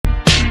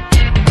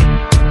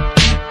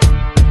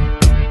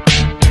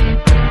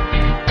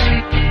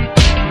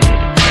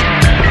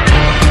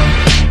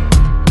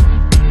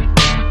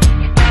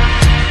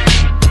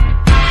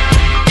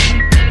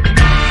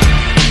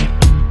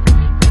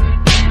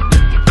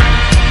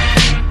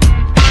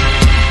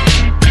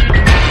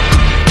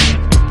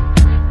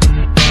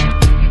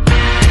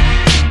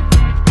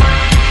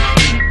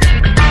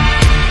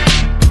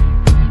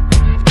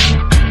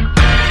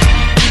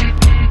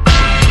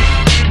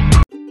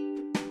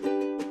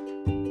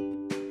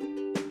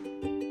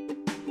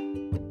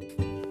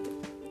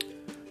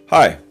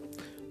Hi,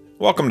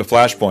 welcome to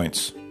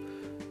Flashpoints.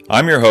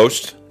 I'm your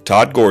host,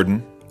 Todd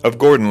Gordon of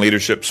Gordon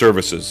Leadership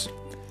Services.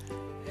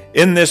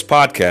 In this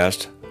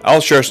podcast,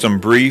 I'll share some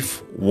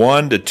brief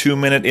 1 to 2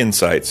 minute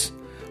insights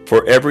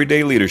for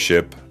everyday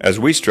leadership as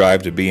we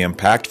strive to be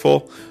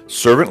impactful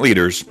servant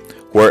leaders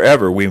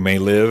wherever we may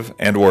live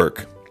and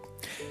work.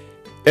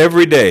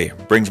 Every day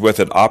brings with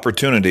it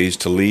opportunities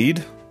to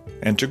lead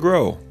and to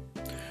grow.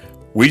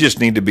 We just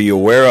need to be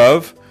aware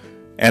of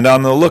and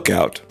on the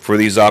lookout for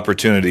these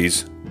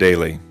opportunities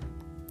daily.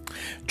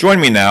 Join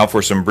me now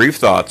for some brief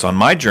thoughts on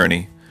my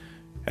journey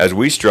as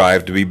we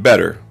strive to be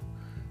better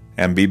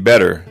and be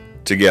better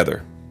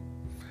together.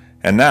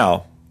 And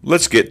now,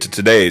 let's get to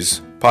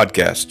today's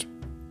podcast.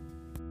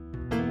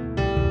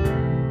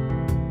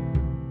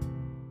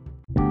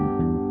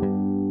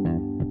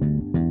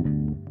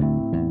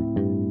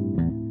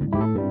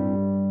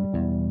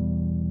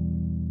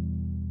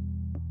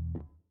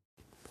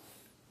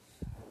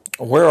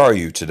 Where are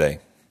you today?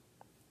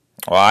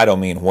 Well, I don't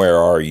mean where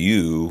are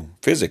you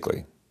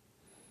physically,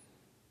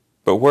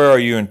 but where are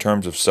you in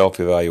terms of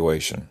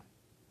self-evaluation?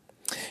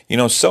 You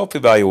know,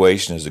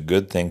 self-evaluation is a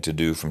good thing to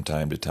do from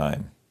time to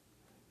time.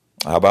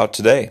 How about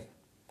today?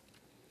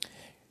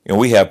 You know,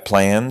 we have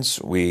plans,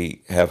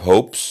 we have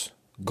hopes,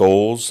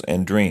 goals,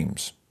 and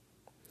dreams.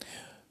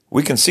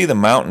 We can see the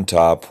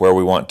mountaintop where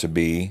we want to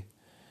be,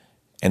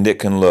 and it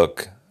can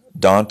look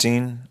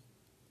daunting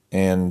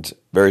and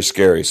very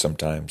scary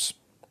sometimes.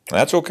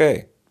 That's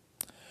okay.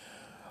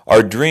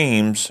 Our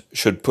dreams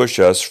should push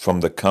us from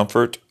the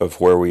comfort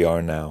of where we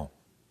are now.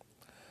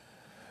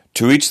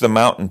 To reach the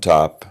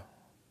mountaintop,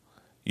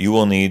 you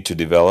will need to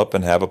develop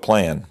and have a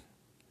plan.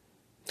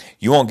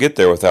 You won't get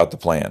there without the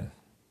plan,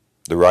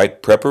 the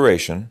right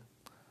preparation,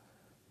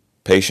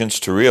 patience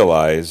to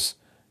realize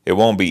it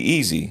won't be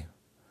easy,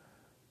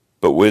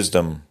 but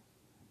wisdom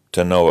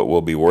to know it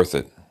will be worth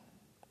it.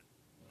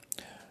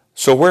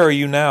 So where are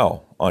you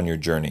now on your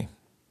journey?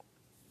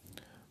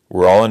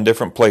 We're all in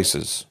different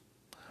places,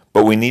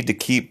 but we need to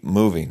keep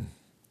moving,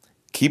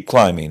 keep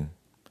climbing,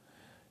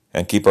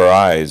 and keep our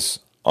eyes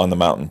on the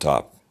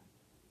mountaintop.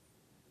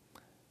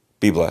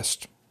 Be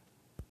blessed.